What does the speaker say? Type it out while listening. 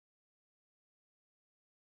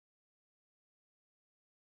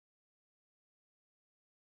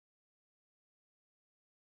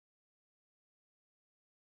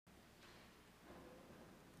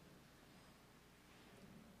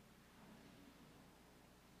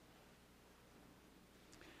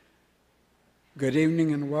Good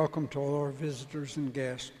evening and welcome to all our visitors and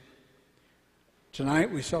guests. Tonight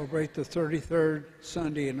we celebrate the 33rd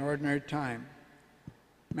Sunday in Ordinary Time.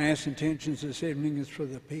 Mass intentions this evening is for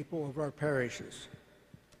the people of our parishes.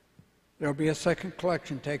 There will be a second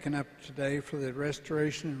collection taken up today for the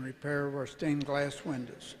restoration and repair of our stained glass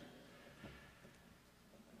windows.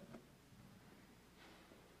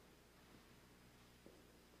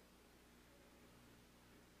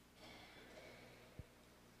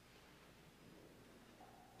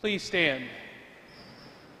 Please stand.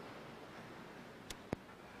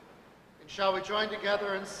 And shall we join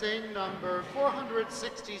together and sing number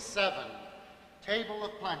 467, Table of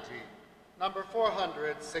Plenty, number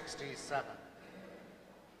 467.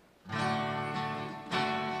 Come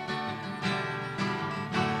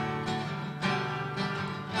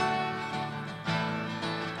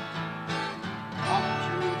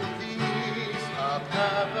to the feast of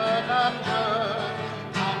heaven and earth,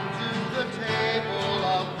 come to the table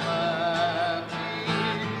of plenty.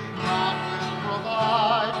 God will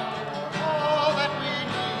provide for all that we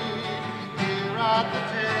need here at the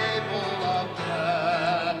table of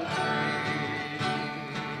plenty.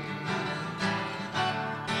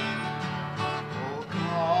 Oh,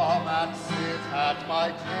 come and sit at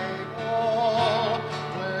my table,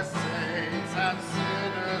 where saints and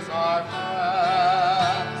sinners are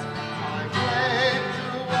friends. I came to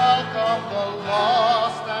welcome the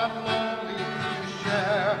lost and lonely, to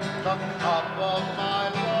share the cup of my love.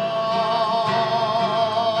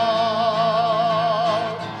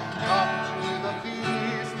 Come to the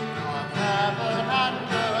feast of heaven and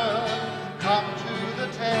earth, come to the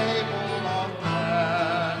table of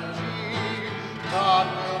plenty. God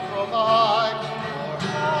will provide for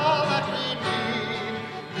all that we need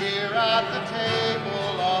here at the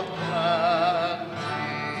table of plenty.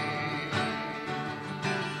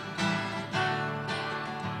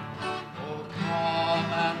 Oh,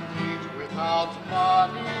 come and eat without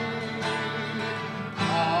money,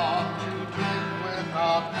 come to drink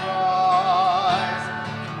without price.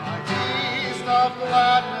 My feast of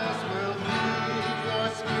gladness will feed your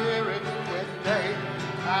spirit with faith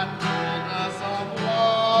and fullness of life.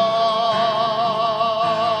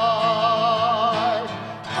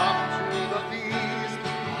 Come to the feast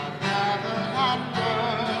of heaven and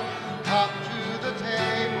earth, come to the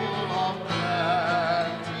table of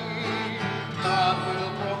plenty. God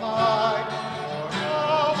will provide for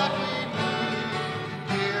all that we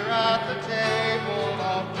need here at the table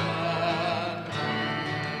of plenty.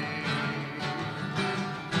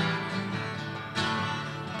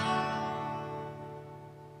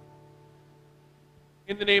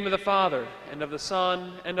 In the name of the Father, and of the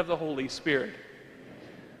Son, and of the Holy Spirit.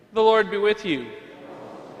 The Lord be with you.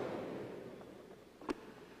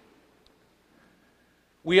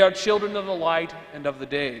 We are children of the light and of the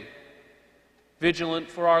day,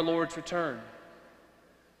 vigilant for our Lord's return.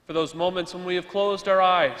 For those moments when we have closed our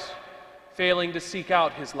eyes, failing to seek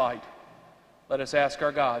out his light, let us ask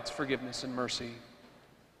our God's forgiveness and mercy.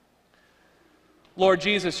 Lord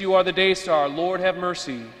Jesus, you are the day star. Lord, have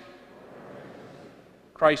mercy.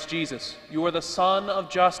 Christ Jesus, you are the Son of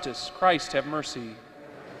justice. Christ, have mercy.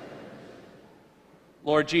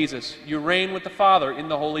 Lord Jesus, you reign with the Father in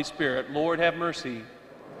the Holy Spirit. Lord, have mercy.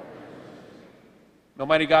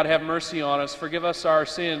 Almighty God, have mercy on us, forgive us our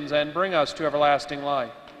sins, and bring us to everlasting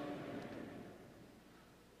life.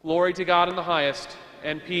 Glory to God in the highest,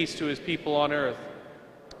 and peace to his people on earth.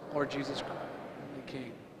 Lord Jesus Christ, the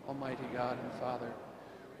King, Almighty God and Father,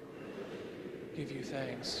 give you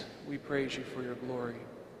thanks. We praise you for your glory.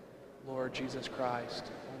 Lord Jesus Christ,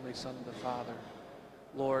 only Son of the Father,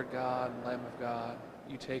 Lord God and Lamb of God,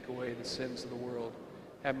 you take away the sins of the world.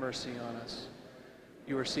 Have mercy on us.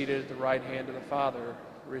 You are seated at the right hand of the Father.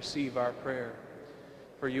 Receive our prayer.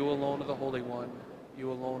 For you alone are the Holy One.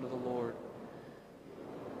 You alone are the Lord.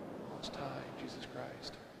 Most High, Jesus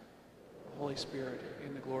Christ, the Holy Spirit,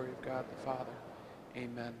 in the glory of God the Father.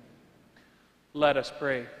 Amen. Let us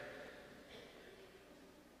pray.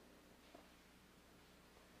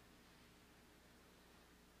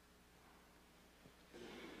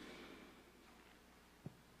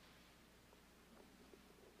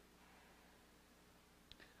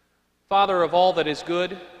 Father of all that is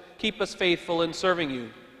good, keep us faithful in serving you,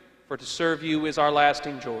 for to serve you is our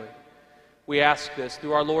lasting joy. We ask this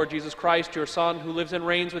through our Lord Jesus Christ, your Son, who lives and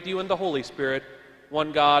reigns with you in the Holy Spirit,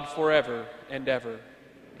 one God, forever and ever.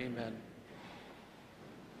 Amen.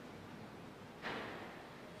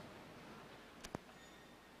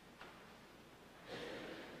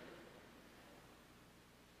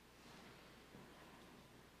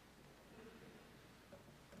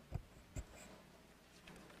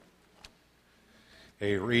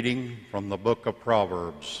 A reading from the book of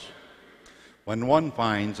Proverbs. When one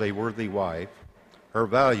finds a worthy wife, her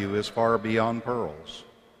value is far beyond pearls.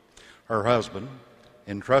 Her husband,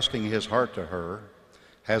 entrusting his heart to her,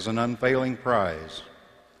 has an unfailing prize.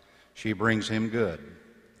 She brings him good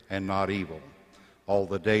and not evil all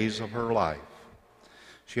the days of her life.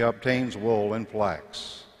 She obtains wool and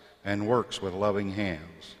flax and works with loving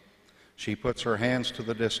hands. She puts her hands to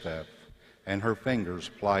the distaff and her fingers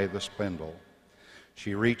ply the spindle.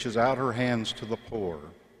 She reaches out her hands to the poor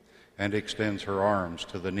and extends her arms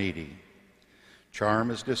to the needy. Charm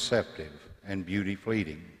is deceptive and beauty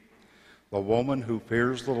fleeting. The woman who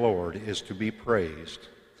fears the Lord is to be praised.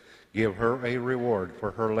 Give her a reward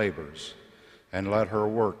for her labors, and let her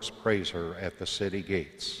works praise her at the city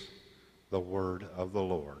gates. The word of the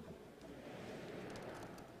Lord.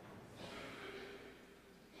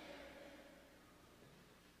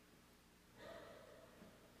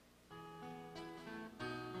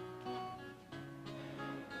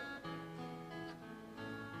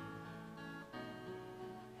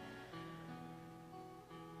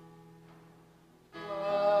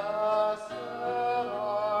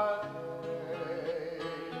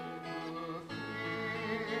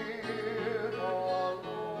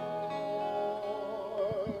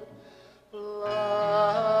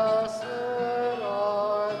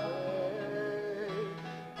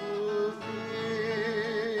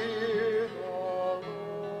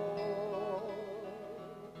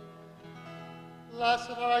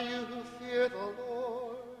 Blessed are you who fear the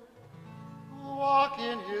Lord, who walk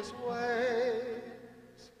in his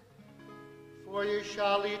ways. For you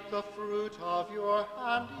shall eat the fruit of your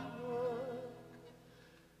handiwork.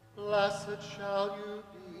 Blessed shall you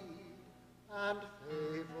be and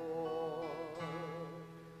favored.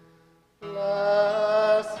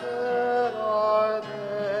 Blessed are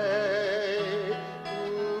they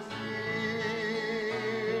who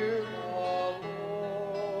fear the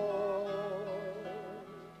Lord.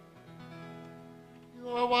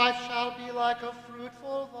 Your wife shall be like a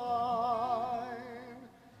fruitful vine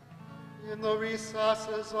in the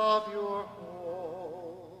recesses of your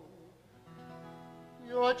home.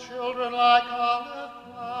 Your children like olive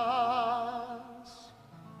plants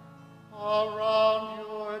around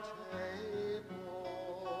your table.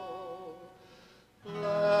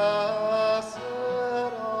 Blessed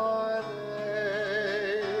are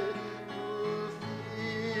they who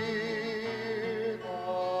fear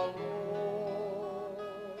the Lord.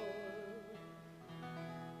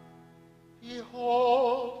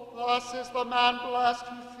 Behold, thus is the man blessed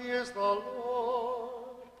who fears the Lord.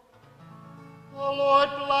 The Lord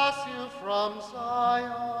bless you from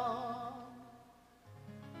Zion.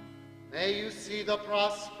 May you see the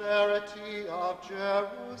prosperity of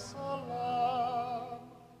Jerusalem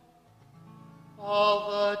all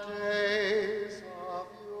the days of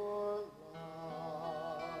your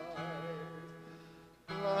life.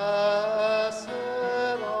 Blessed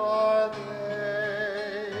are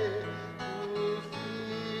they who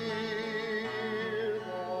fear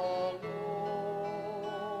the Lord.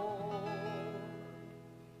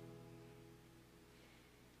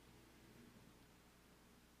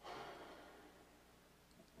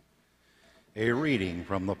 A reading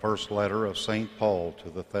from the first letter of St. Paul to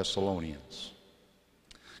the Thessalonians.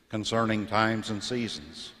 Concerning times and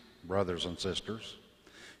seasons, brothers and sisters,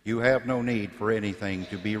 you have no need for anything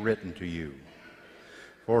to be written to you.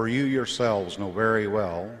 For you yourselves know very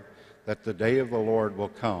well that the day of the Lord will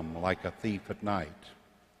come like a thief at night,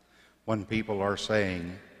 when people are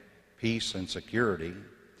saying peace and security,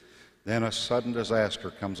 then a sudden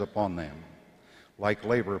disaster comes upon them, like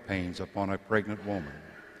labor pains upon a pregnant woman,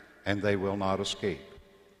 and they will not escape.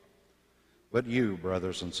 But you,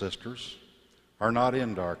 brothers and sisters, are not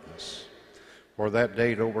in darkness, for that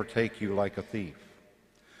day to overtake you like a thief.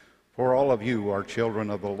 For all of you are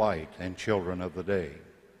children of the light and children of the day.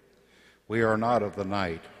 We are not of the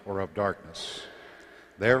night or of darkness.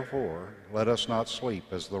 Therefore, let us not sleep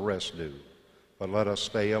as the rest do, but let us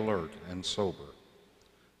stay alert and sober.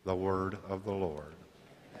 The word of the Lord.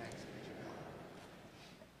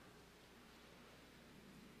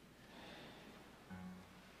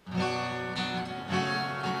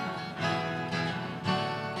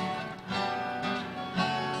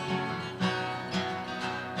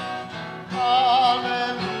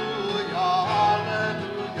 Hallelujah.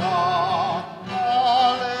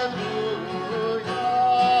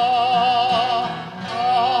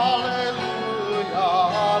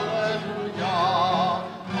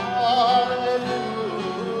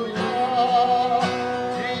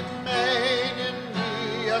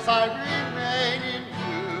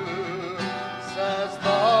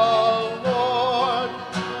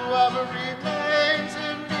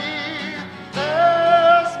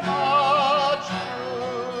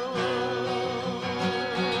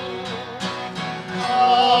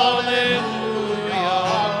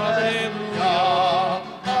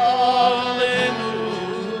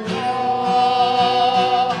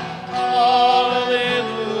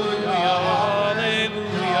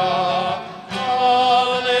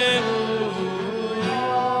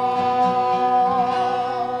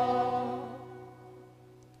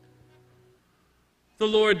 The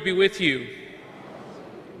Lord be with you.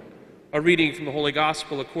 A reading from the Holy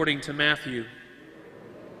Gospel according to Matthew.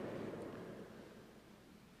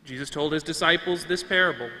 Jesus told his disciples this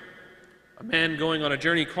parable. A man going on a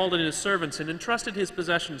journey called in his servants and entrusted his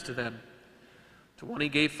possessions to them. To one he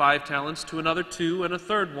gave 5 talents, to another 2, and a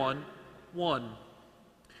third one, 1,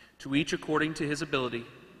 to each according to his ability.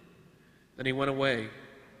 Then he went away.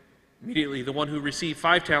 Immediately the one who received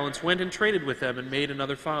 5 talents went and traded with them and made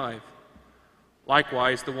another 5.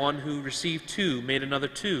 Likewise the one who received 2 made another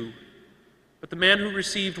 2. But the man who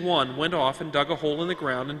received 1 went off and dug a hole in the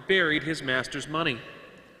ground and buried his master's money.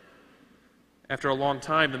 After a long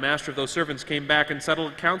time the master of those servants came back and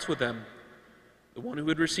settled accounts with them. The one who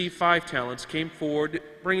had received 5 talents came forward,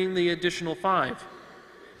 bringing the additional 5.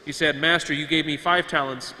 He said, "Master, you gave me 5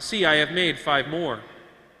 talents. See, I have made 5 more."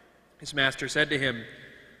 His master said to him,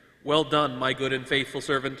 "Well done, my good and faithful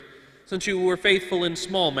servant. Since you were faithful in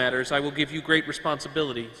small matters, I will give you great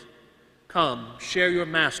responsibilities. Come, share your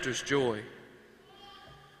master's joy."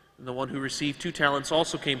 And the one who received 2 talents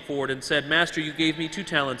also came forward and said, "Master, you gave me 2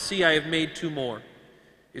 talents. See, I have made 2 more."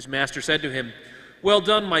 His master said to him, "Well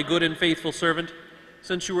done, my good and faithful servant.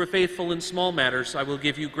 Since you were faithful in small matters, I will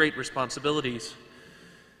give you great responsibilities.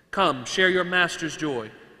 Come, share your master's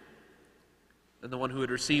joy." Then the one who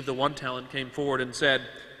had received the 1 talent came forward and said,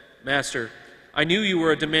 "Master, I knew you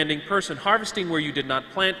were a demanding person, harvesting where you did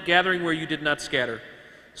not plant, gathering where you did not scatter.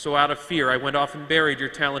 So out of fear I went off and buried your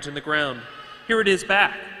talent in the ground. Here it is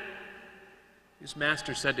back." His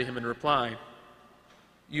master said to him in reply,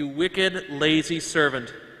 "You wicked, lazy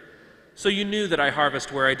servant. So you knew that I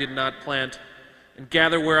harvest where I did not plant, and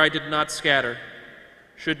gather where I did not scatter.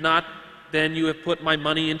 Should not then you have put my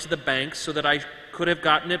money into the bank, so that I could have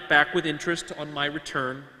gotten it back with interest on my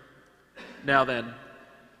return? Now then,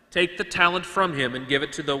 take the talent from him and give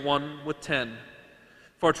it to the one with 10.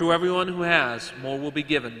 For to everyone who has, more will be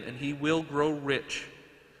given, and he will grow rich.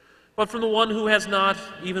 But from the one who has not,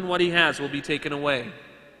 even what he has will be taken away.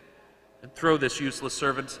 And throw this useless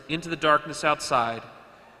servant into the darkness outside,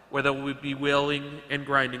 where there will be wailing and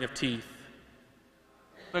grinding of teeth."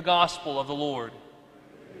 The Gospel of the Lord.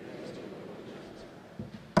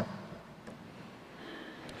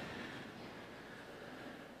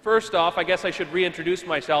 First off, I guess I should reintroduce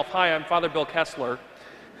myself. Hi, I'm Father Bill Kessler.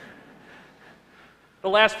 The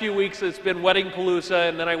last few weeks it's been Wedding Palooza,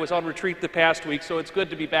 and then I was on retreat the past week, so it's good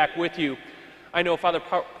to be back with you. I know Father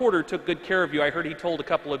Porter took good care of you. I heard he told a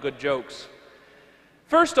couple of good jokes.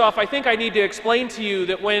 First off, I think I need to explain to you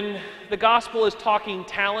that when the gospel is talking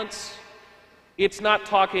talents, it's not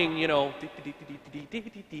talking, it's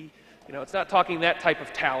not talking that type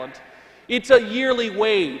of talent. It's a yearly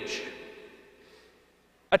wage.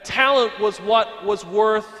 A talent was what was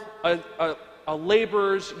worth a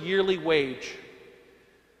laborer's yearly wage.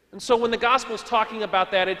 And so when the gospel is talking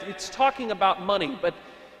about that, it's talking about money, but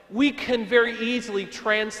we can very easily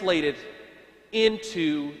translate it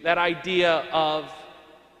into that idea of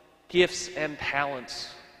gifts and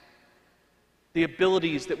talents, the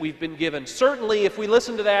abilities that we've been given. Certainly, if we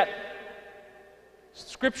listen to that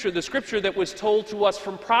scripture, the scripture that was told to us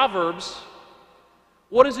from Proverbs,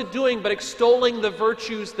 what is it doing but extolling the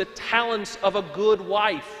virtues, the talents of a good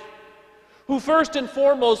wife, who first and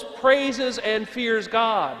foremost praises and fears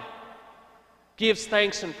God, gives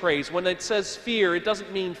thanks and praise. When it says fear, it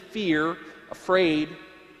doesn't mean fear, afraid,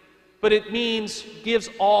 but it means gives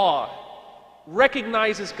awe,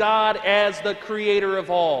 recognizes God as the creator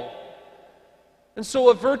of all. And so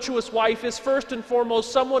a virtuous wife is first and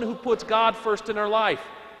foremost someone who puts God first in her life,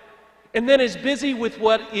 and then is busy with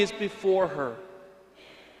what is before her.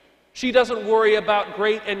 She doesn't worry about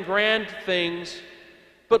great and grand things,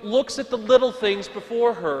 but looks at the little things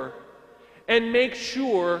before her and makes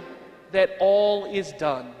sure that all is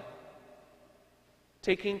done.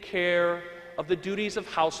 Taking care of the duties of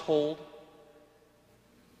household.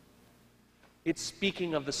 It's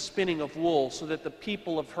speaking of the spinning of wool so that the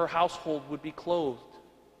people of her household would be clothed.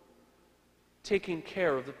 Taking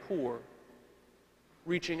care of the poor.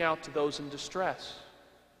 Reaching out to those in distress.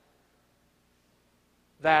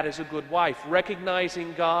 That is a good wife.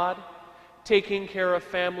 Recognizing God, taking care of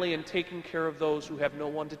family, and taking care of those who have no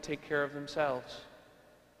one to take care of themselves.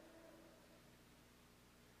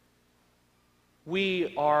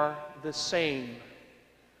 We are the same.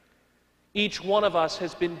 Each one of us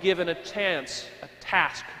has been given a chance, a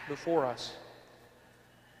task before us.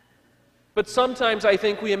 But sometimes I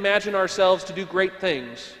think we imagine ourselves to do great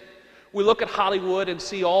things. We look at Hollywood and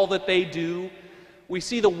see all that they do. We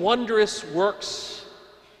see the wondrous works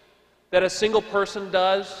that a single person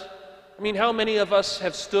does. I mean, how many of us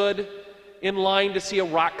have stood in line to see a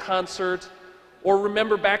rock concert Or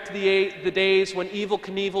remember back to the days when Evel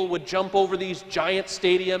Knievel would jump over these giant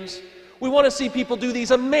stadiums. We want to see people do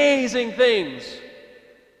these amazing things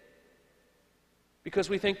because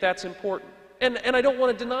we think that's important. And I don't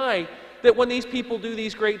want to deny that when these people do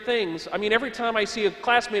these great things, I mean, every time I see a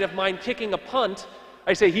classmate of mine kicking a punt,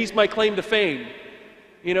 I say, he's my claim to fame.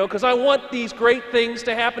 You know, because I want these great things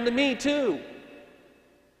to happen to me too.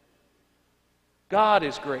 God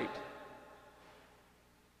is great.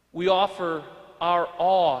 We offer our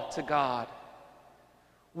awe to God.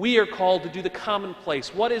 We are called to do the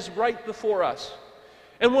commonplace, what is right before us.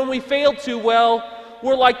 And when we fail to, well,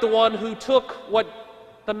 we're like the one who took what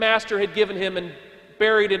the master had given him and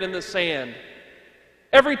buried it in the sand.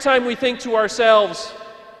 Every time we think to ourselves,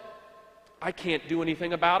 I can't do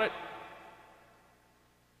anything about it,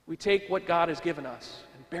 we take what God has given us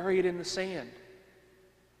and bury it in the sand.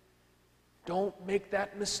 Don't make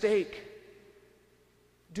that mistake.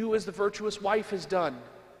 Do as the virtuous wife has done,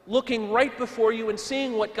 looking right before you and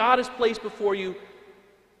seeing what God has placed before you,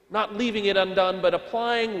 not leaving it undone, but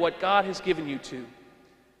applying what God has given you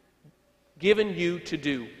to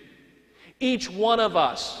do. Each one of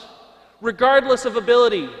us, regardless of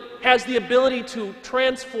ability, has the ability to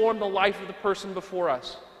transform the life of the person before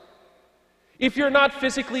us. If you're not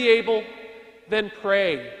physically able, then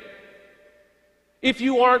pray. If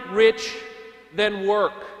you aren't rich, then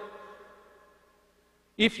work.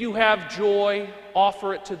 If you have joy,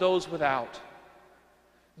 offer it to those without.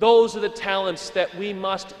 Those are the talents that we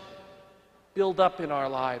must build up in our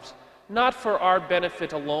lives, not for our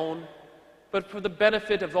benefit alone, but for the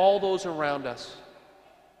benefit of all those around us.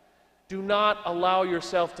 Do not allow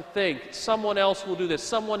yourself to think, someone else will do this,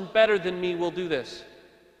 someone better than me will do this.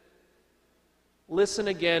 Listen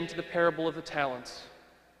again to the parable of the talents.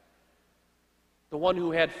 The one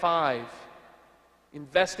who had 5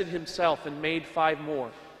 invested himself and made 5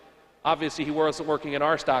 more. Obviously, he wasn't working in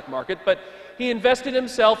our stock market, but he invested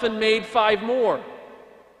himself and made 5 more.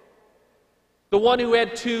 The one who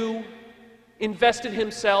had 2 invested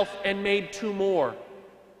himself and made 2 more.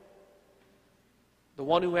 The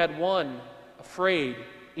one who had 1, afraid,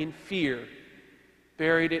 in fear,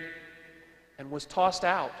 buried it and was tossed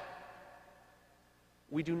out.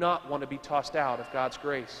 We do not want to be tossed out of God's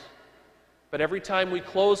grace. But every time we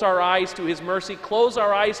close our eyes to His mercy, close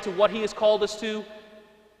our eyes to what He has called us to,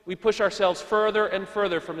 we push ourselves further and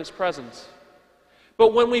further from His presence.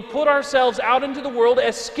 But when we put ourselves out into the world,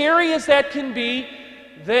 as scary as that can be,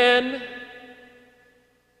 then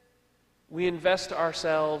we invest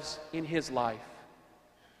ourselves in His life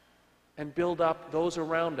and build up those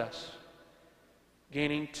around us,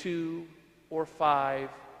 gaining 2 or 5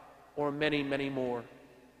 or many, many more.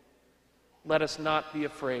 Let us not be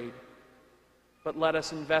afraid, but let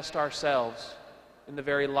us invest ourselves in the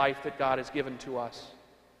very life that God has given to us,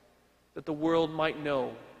 that the world might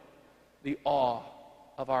know the awe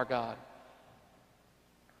of our God.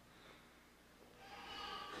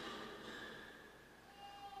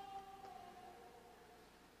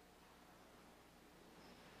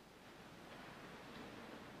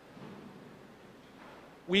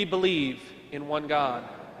 We believe in one God,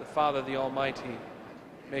 the Father, the Almighty,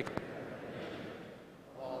 maker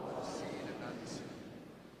all that is seen and unseen.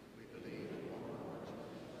 We believe in one Lord.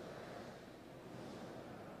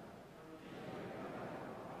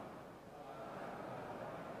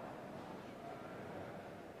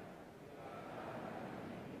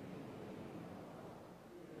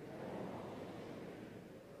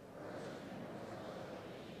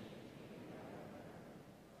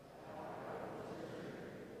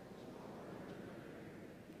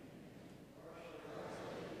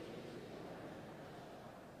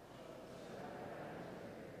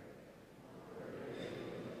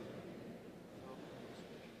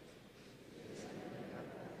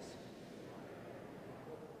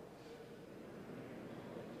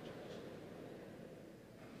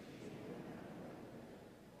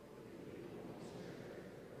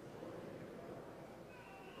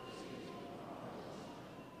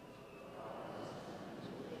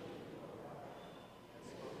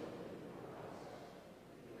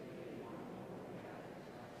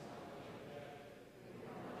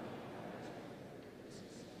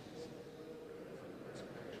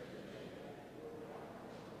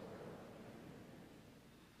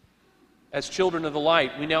 As children of the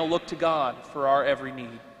light, we now look to God for our every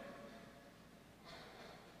need.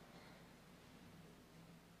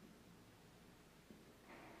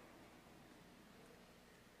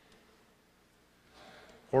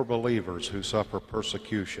 For believers who suffer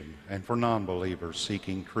persecution and for non-believers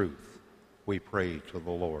seeking truth, we pray to the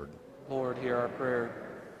Lord. Lord, hear our prayer.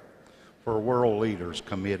 For world leaders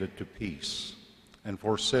committed to peace and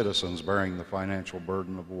for citizens bearing the financial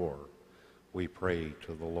burden of war, we pray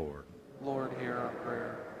to the Lord. Lord, hear our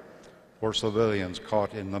prayer. For civilians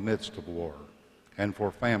caught in the midst of war, and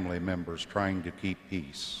for family members trying to keep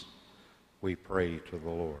peace, we pray to the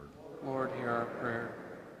Lord. Lord, hear our prayer.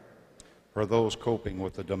 For those coping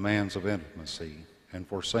with the demands of intimacy, and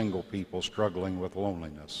for single people struggling with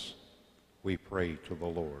loneliness, we pray to the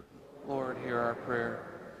Lord. Lord, hear our prayer.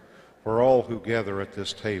 For all who gather at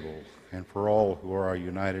this table, and for all who are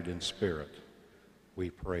united in spirit, we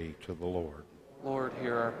pray to the Lord. Lord,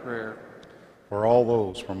 hear our prayer. For all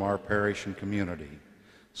those from our parish and community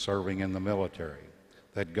serving in the military,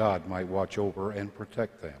 that God might watch over and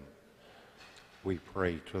protect them, we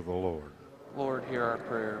pray to the Lord. Lord, hear our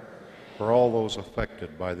prayer. For all those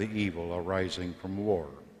affected by the evil arising from war,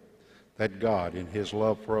 that God, in his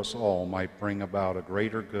love for us all, might bring about a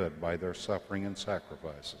greater good by their suffering and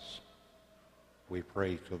sacrifices, we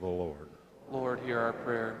pray to the Lord. Lord, hear our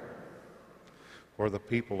prayer. For the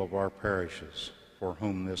people of our parishes for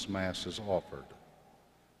whom this Mass is offered,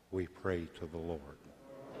 we pray to the Lord.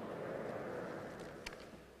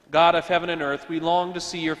 God of heaven and earth, we long to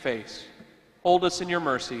see your face. Hold us in your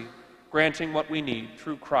mercy, granting what we need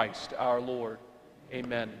through Christ our Lord.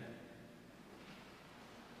 Amen.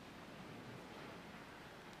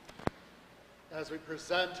 As we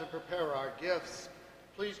present and prepare our gifts,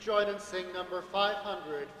 please join and sing number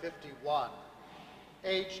 551,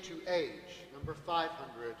 Age to Age, number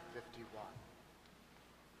 551.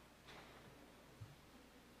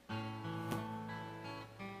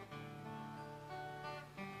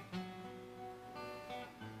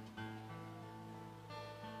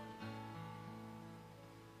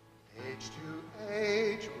 Age to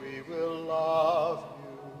age we will love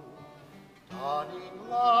you, dawning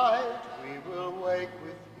light we will wake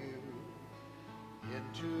with you,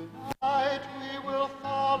 into night we will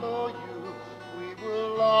follow you, we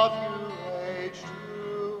will love you age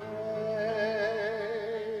to age.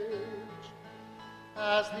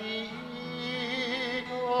 As the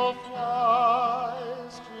eagle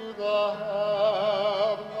flies to the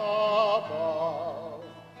heaven above,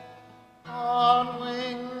 on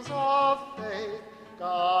wings of faith,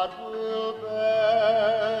 God will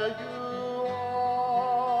bear you on.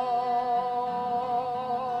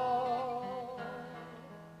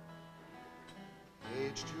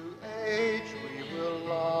 Age to age we will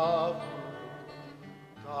love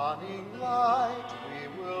you, dawning light we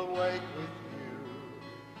will wake with you,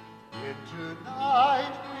 into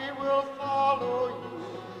night we will follow you,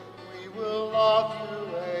 we will love you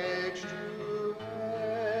age to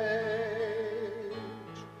age.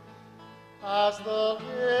 As the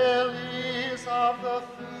lilies of the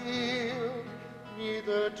field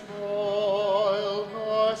neither toil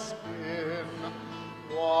nor spin,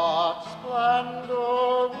 what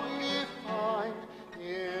splendor we find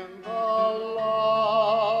in the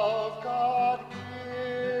love God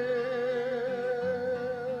gives.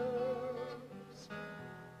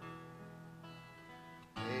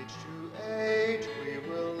 Age to age we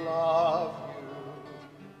will love you,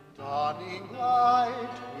 dawning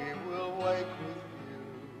light we will wake with you,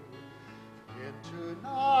 into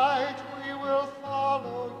night we will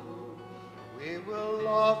follow you, we will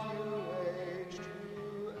love you age to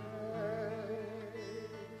age.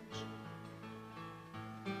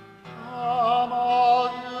 Come all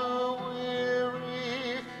you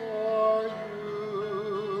weary, for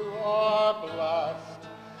you are blessed.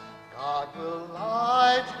 God will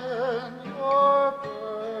lighten your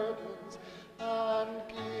burdens and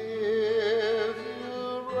give you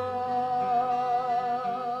rest.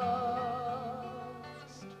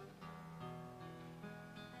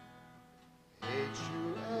 Age to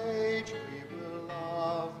age we will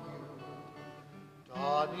love you,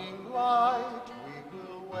 dawning light we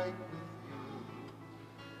will wake with you,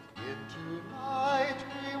 into night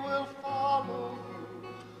we will follow you,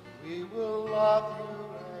 we will love you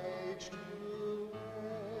age to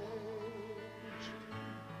age.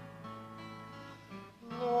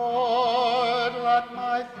 Lord, let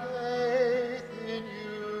my faith in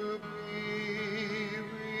you be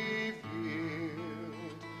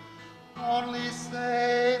revealed. Only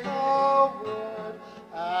say the word,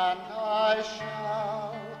 and I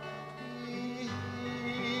shall be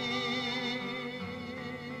healed.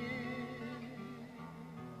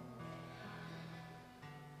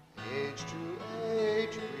 Age to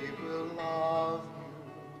age we will love you,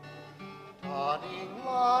 dawning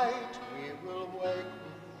light we will wake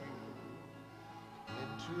with you,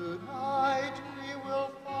 into night we will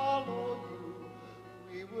follow you,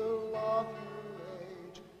 we will love you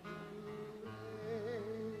age to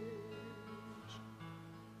age.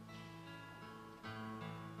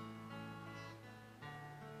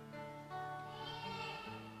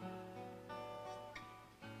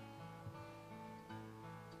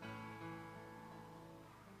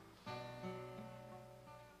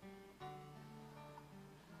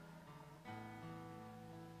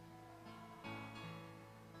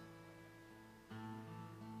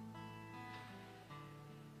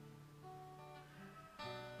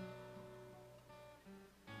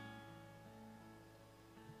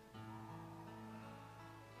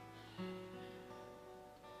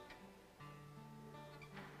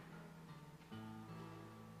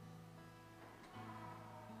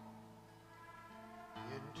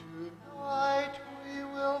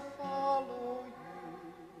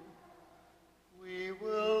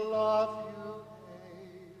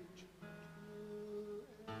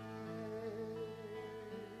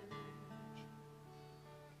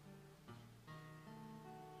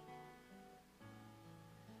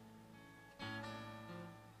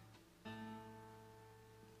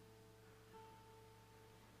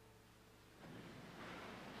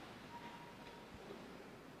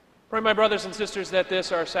 Pray, my brothers and sisters, that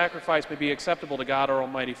this our sacrifice may be acceptable to God, our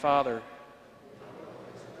Almighty Father.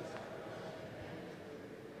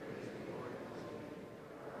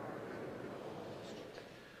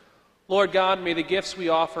 Lord God, may the gifts we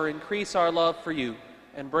offer increase our love for you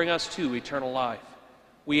and bring us to eternal life.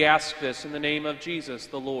 We ask this in the name of Jesus,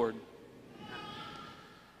 the Lord.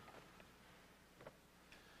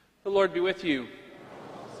 The Lord be with you.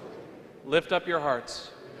 Lift up your hearts.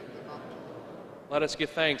 Let us give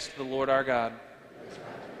thanks to the Lord our God.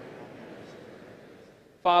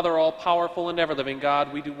 Father, all-powerful and ever-living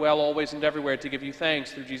God, we do well always and everywhere to give you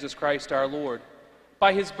thanks through Jesus Christ our Lord.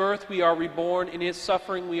 By his birth we are reborn, in his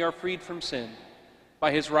suffering we are freed from sin.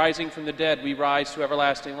 By his rising from the dead we rise to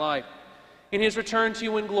everlasting life. In his return to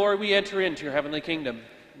you in glory we enter into your heavenly kingdom.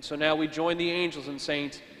 And so now we join the angels and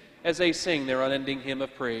saints as they sing their unending hymn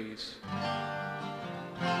of praise.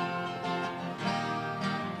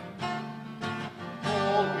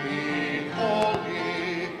 Holy,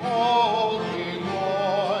 holy, holy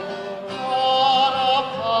Lord, God of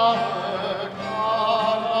power,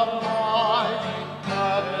 God of might,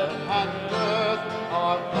 heaven and earth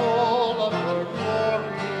are full of your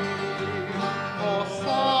glory.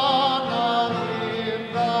 Hosanna in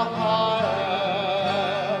the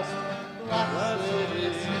highest. Blessed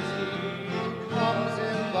is he who comes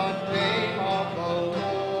in the name of the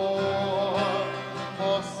Lord.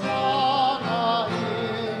 Hosanna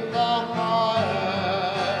in the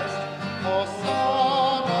highest.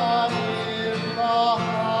 Hosanna in the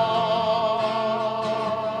highest.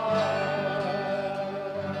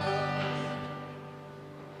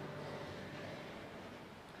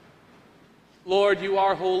 Lord, you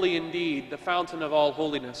are holy indeed, the fountain of all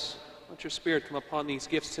holiness. Let your Spirit come upon these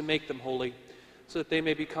gifts to make them holy, so that they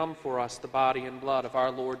may become for us the body and blood of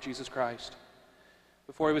our Lord Jesus Christ.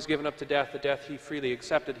 Before he was given up to death, the death he freely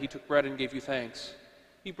accepted, he took bread and gave you thanks.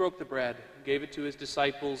 He broke the bread, gave it to his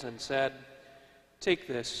disciples, and said, "Take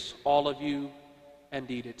this, all of you, and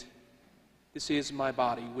eat it. This is my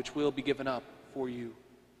body, which will be given up for you."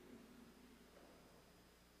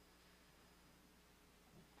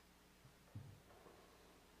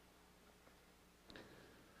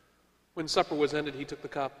 When supper was ended, he took the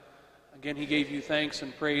cup. Again he gave you thanks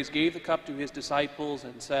and praise, gave the cup to his disciples,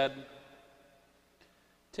 and said,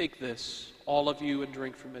 "Take this, all of you, and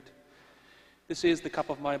drink from it. This is the cup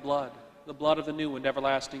of my blood, the blood of the new and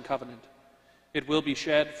everlasting covenant. It will be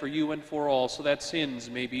shed for you and for all, so that sins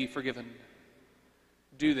may be forgiven.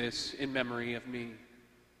 Do this in memory of me."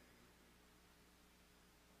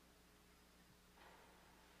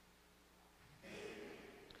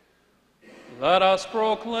 Let us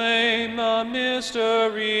proclaim the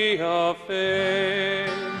mystery of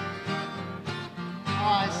faith.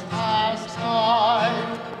 Christ has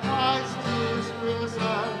died, Christ is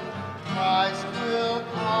risen, Christ will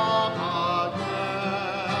come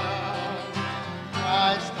again.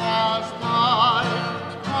 Christ has died,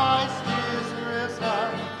 Christ is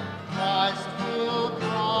risen, Christ will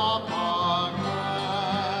come again.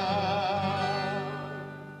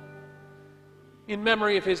 In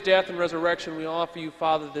memory of his death and resurrection, we offer you,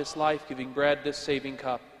 Father, this life-giving bread, this saving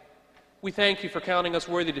cup. We thank you for counting us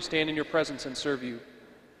worthy to stand in your presence and serve you.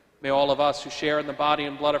 May all of us who share in the body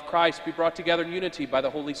and blood of Christ be brought together in unity by the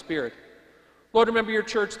Holy Spirit. Lord, remember your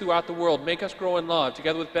church throughout the world. Make us grow in love,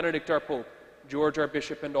 together with Benedict our Pope, George our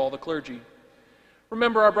Bishop, and all the clergy.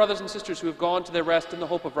 Remember our brothers and sisters who have gone to their rest in the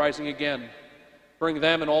hope of rising again. Bring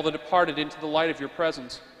them and all the departed into the light of your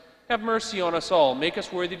presence. Have mercy on us all. Make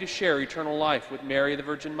us worthy to share eternal life with Mary, the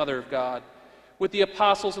Virgin Mother of God, with the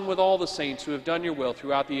apostles and with all the saints who have done your will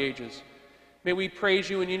throughout the ages. May we praise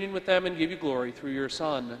you in union with them and give you glory through your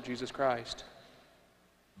Son, Jesus Christ.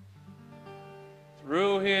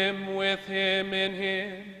 Through him, with him,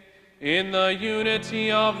 in the unity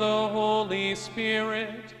of the Holy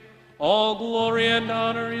Spirit, all glory and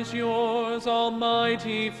honor is yours,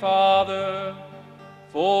 Almighty Father,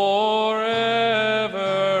 forever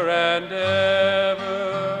and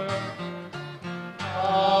ever.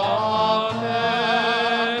 Amen,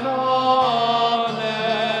 amen,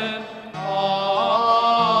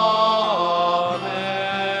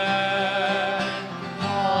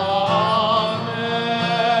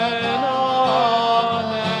 amen,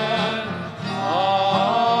 amen,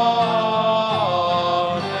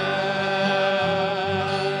 amen.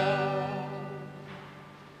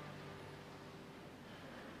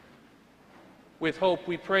 With hope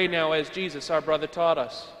we pray now as Jesus our brother taught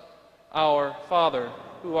us. Our Father,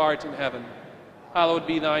 who art in heaven, hallowed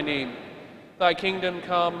be thy name. Thy kingdom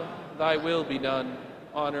come, thy will be done,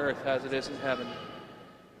 on earth as it is in heaven.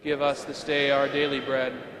 Give us this day our daily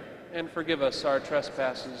bread, and forgive us our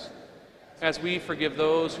trespasses, as we forgive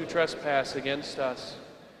those who trespass against us.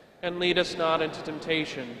 And lead us not into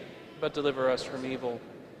temptation, but deliver us from evil.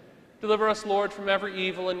 Deliver us, Lord, from every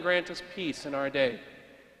evil, and grant us peace in our day.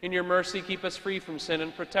 In your mercy, keep us free from sin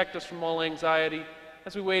and protect us from all anxiety,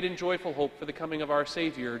 as we wait in joyful hope for the coming of our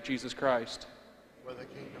Savior, Jesus Christ. For the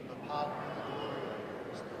kingdom, the power, and the glory are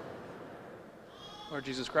yours. Lord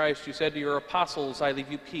Jesus Christ, you said to your apostles, I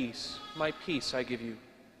leave you peace. My peace I give you.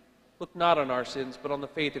 Look not on our sins, but on the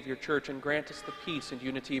faith of your church, and grant us the peace and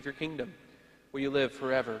unity of your kingdom, where you live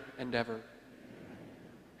forever and ever.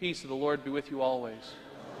 Peace of the Lord be with you always.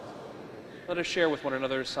 Let us share with one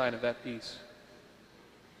another a sign of that peace.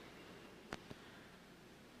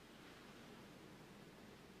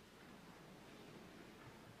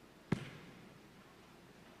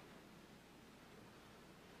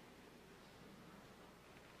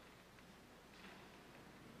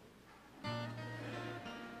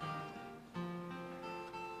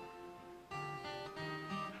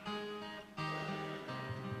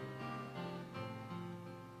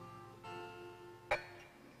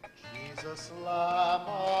 Jesus, Lamb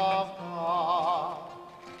of God,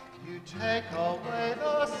 you take away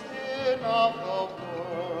the sin of the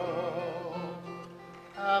world.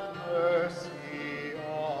 Have mercy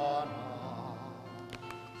on us.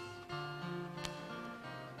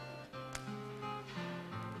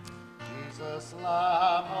 Jesus,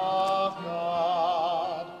 Lamb of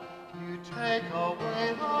God, you take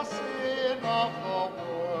away the sin of the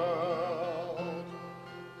world.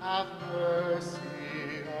 Have mercy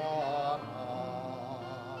on us.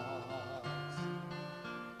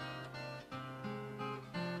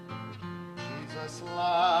 Jesus,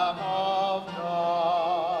 Lamb of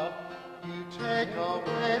God, you take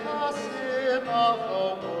away the sin of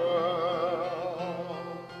the world.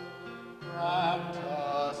 Grant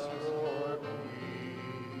us your peace.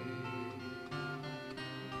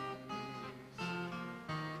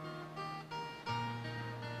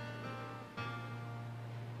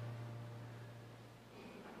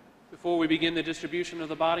 Before we begin the distribution of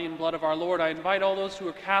the body and blood of our Lord, I invite all those who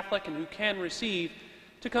are Catholic and who can receive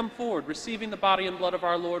to come forward, receiving the body and blood of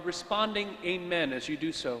our Lord, responding amen as you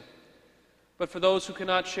do so. But for those who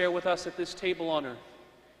cannot share with us at this table on earth,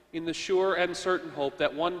 in the sure and certain hope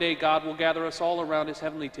that one day God will gather us all around his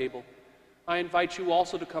heavenly table, I invite you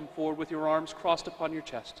also to come forward with your arms crossed upon your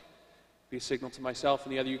chest. Be a signal to myself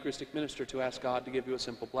and the other Eucharistic minister to ask God to give you a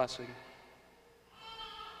simple blessing.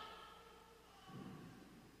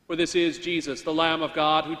 For this is Jesus, the Lamb of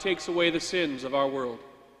God, who takes away the sins of our world.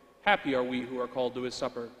 Happy are we who are called to his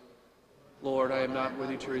supper. Lord, I am not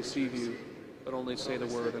worthy to receive you, but only say the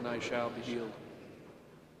word, and I shall be healed.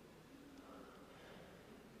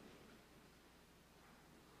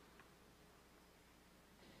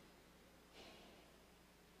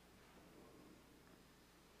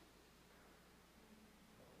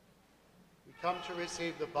 We come to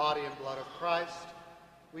receive the body and blood of Christ.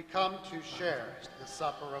 We come to share the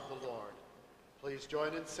supper of the Lord. Please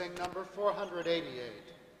join in sing number 488,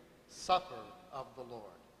 Supper of the Lord.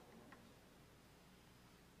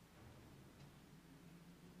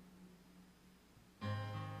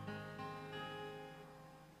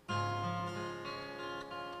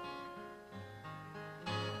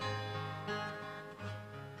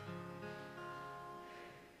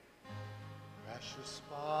 Precious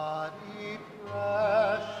body,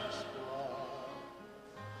 precious blood,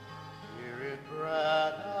 here in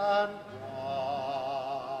bread and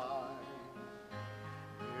wine,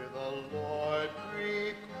 here the Lord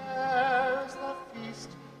prepares the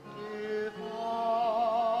feast divine.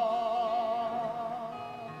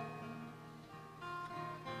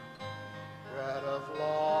 Bread of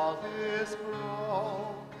love is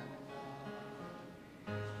broken,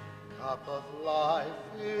 cup of life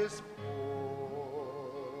is poured.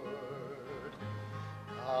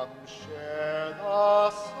 Come share the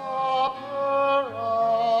supper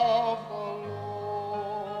of the Lord.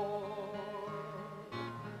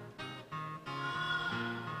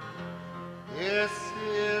 This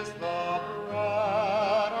is the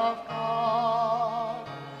bread of God,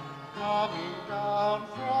 coming down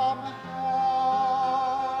from heaven,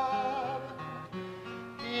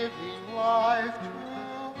 giving life to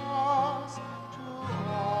us, to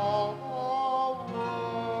all the world.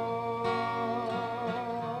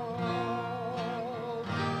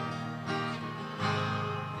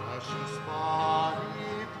 Precious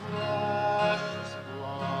body, precious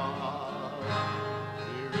blood,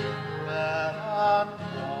 here in bread and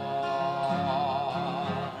wine,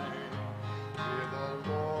 here the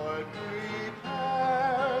Lord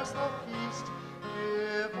prepares the feast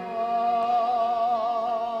divine.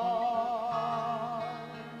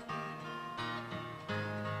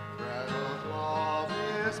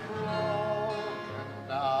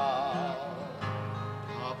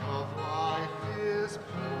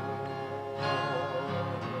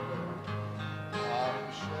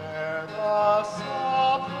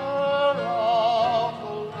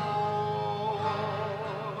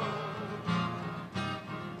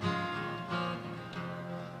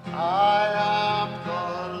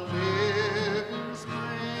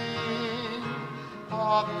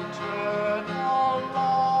 of eternal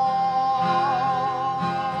life.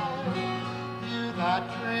 You that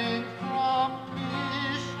drink from me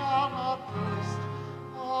shall not thirst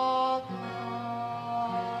again.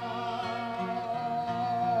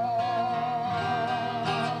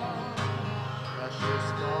 Precious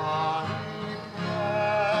body,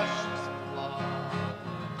 precious blood,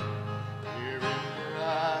 here in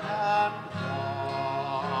bread and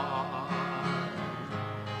wine,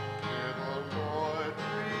 here the Lord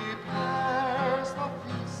prepares the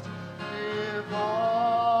feast divine.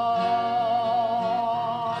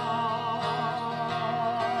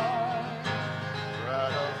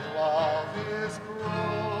 Bread of love is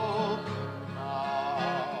broken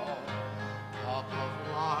now, cup of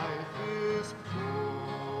life is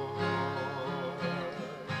poured.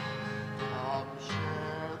 Come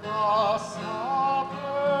share the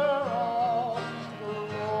supper of the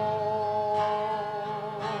Lord.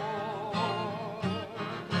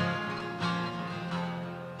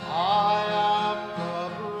 I am the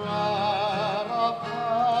bread of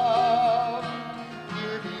heaven,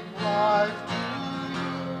 giving life to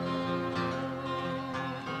you.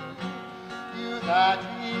 You that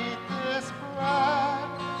eat this bread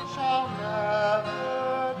shall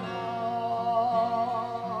never die.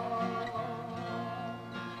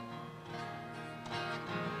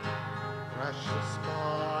 Precious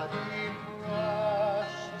body,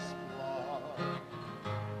 precious blood,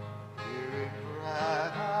 here in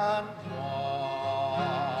bread and wine,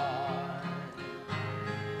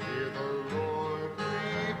 here the Lord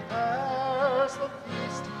prepares the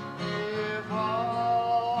feast divine.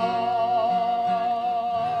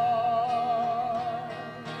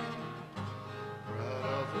 Bread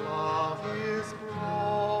of love is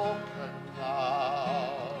broken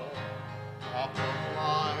now, cup of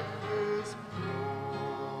life is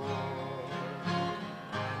poured.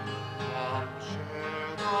 Come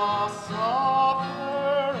share the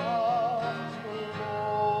supper of the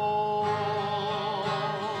Lord.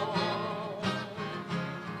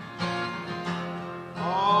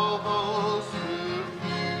 All those who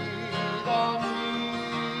feed on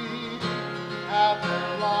me have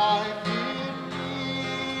their life in me,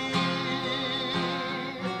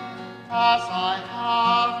 as I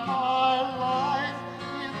have my life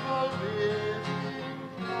in the living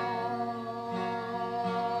God.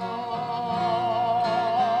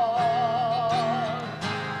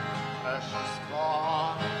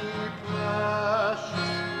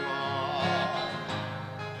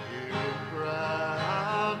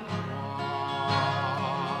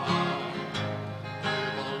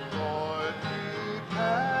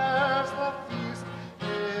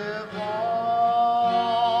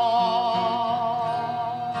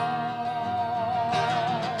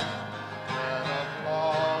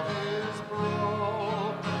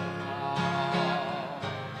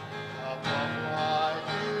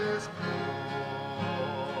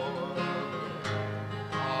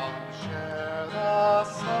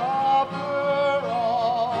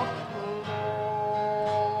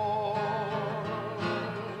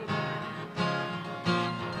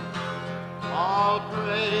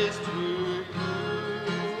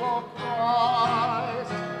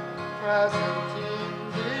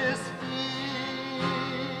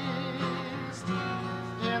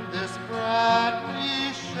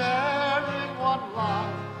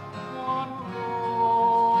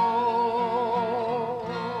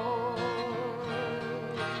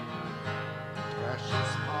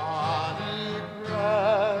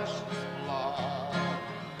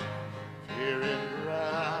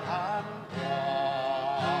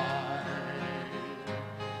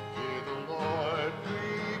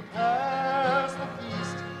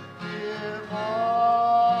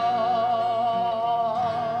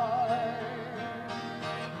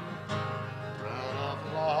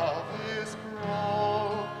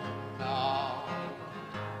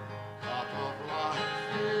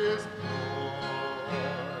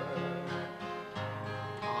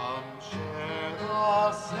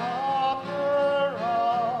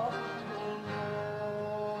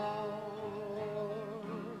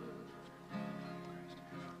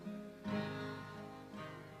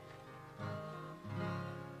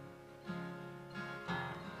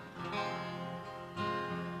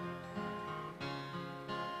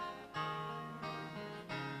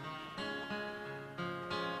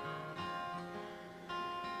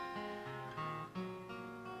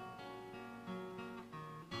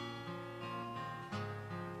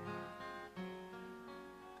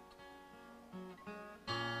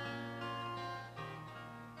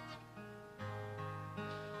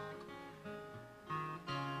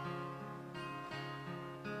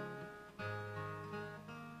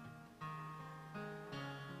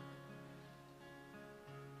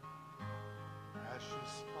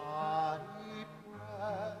 body,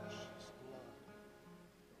 precious blood,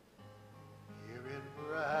 here in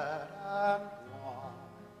bread and wine.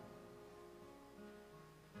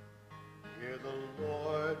 Here the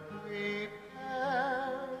Lord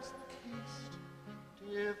prepares the feast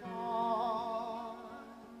divine.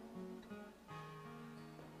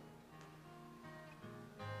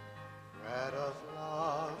 Bread of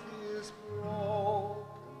love is broken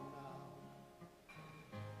now,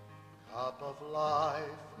 cup of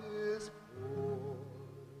life is poured.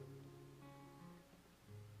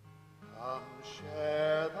 Come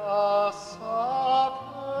share the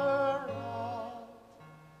supper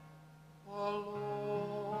of the Lord.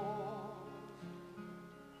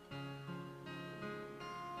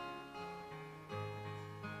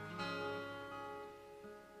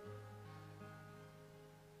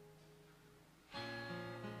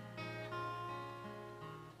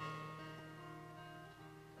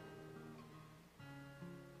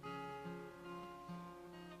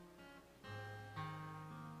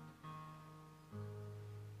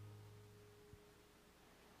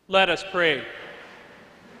 Let us pray.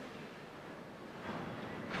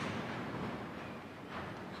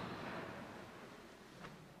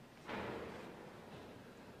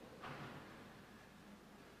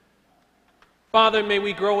 Father, may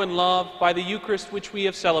we grow in love by the Eucharist which we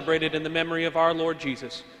have celebrated in the memory of our Lord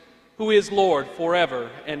Jesus, who is Lord forever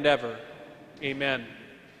and ever. Amen.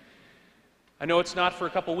 I know it's not for a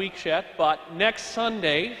couple weeks yet, but next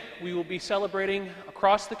Sunday we will be celebrating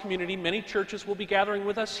across the community. Many churches will be gathering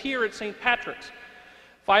with us here at St. Patrick's.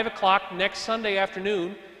 5 o'clock next Sunday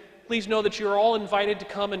afternoon. Please know that you're all invited to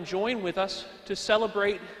come and join with us to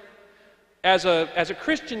celebrate as a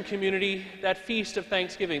Christian community that feast of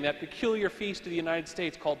Thanksgiving, that peculiar feast of the United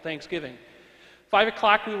States called Thanksgiving. 5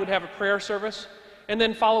 o'clock we would have a prayer service and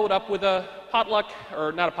then follow it up with a potluck,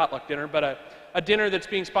 or not a potluck dinner, but a dinner that's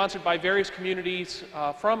being sponsored by various communities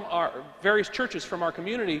from our various churches from our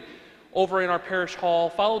community over in our parish hall,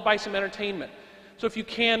 followed by some entertainment. So if you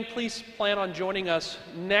can, please plan on joining us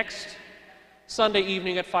next Sunday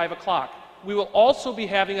evening at 5 o'clock. We will also be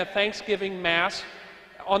having a Thanksgiving Mass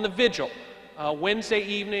on the Vigil, Wednesday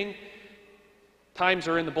evening. Times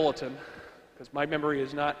are in the bulletin, because my memory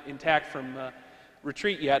is not intact from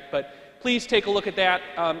retreat yet, but please take a look at that.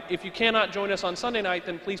 If you cannot join us on Sunday night,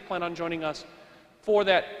 then please plan on joining us for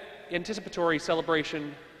that anticipatory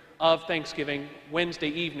celebration of Thanksgiving Wednesday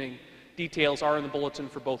evening. Details are in the bulletin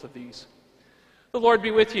for both of these. The Lord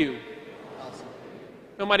be with you.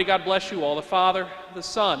 Almighty God bless you all, the Father, the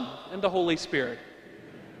Son, and the Holy Spirit.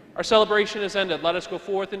 Our celebration is ended. Let us go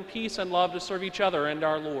forth in peace and love to serve each other and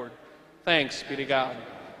our Lord. Thanks be to God.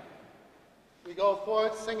 We go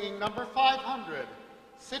forth singing number 500,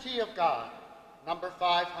 City of God, number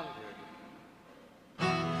 500.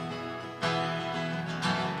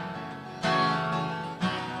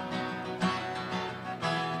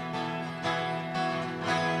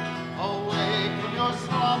 Awake from your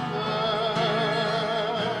slumber,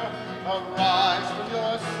 arise from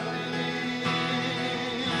your sleep,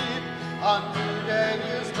 a new day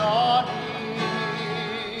is dawning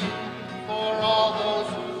for all those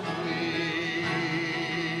who sleep.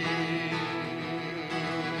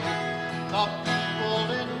 The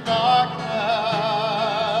people in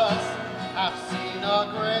darkness have seen a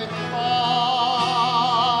great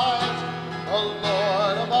light. The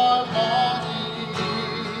Lord of our longing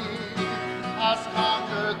has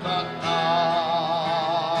conquered the night.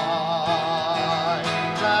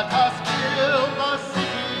 Let us build the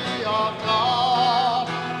city of God.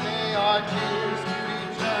 May our tears be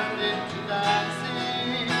turned into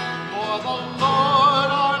dancing. For the Lord,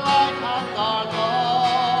 our light and our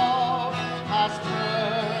love, has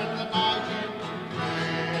turned the night into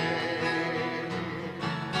day.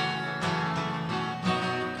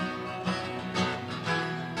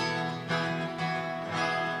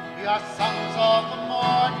 We are sons of the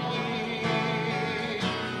morning,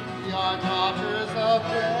 we are daughters of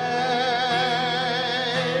day.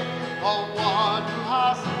 The one who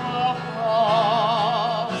has loved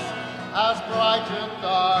us has brightened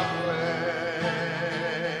our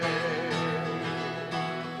way.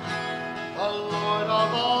 The Lord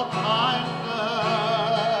of all kindness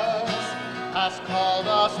has called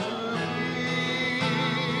us to be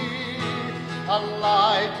a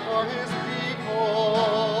light for his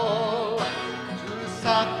people, to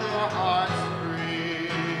set their hearts free.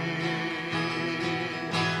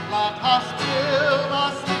 Let us build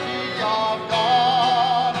a city of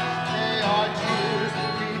God. May our tears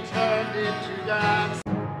be turned into dance.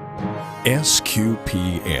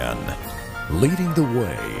 SQPN, leading the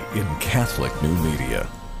way in Catholic new media.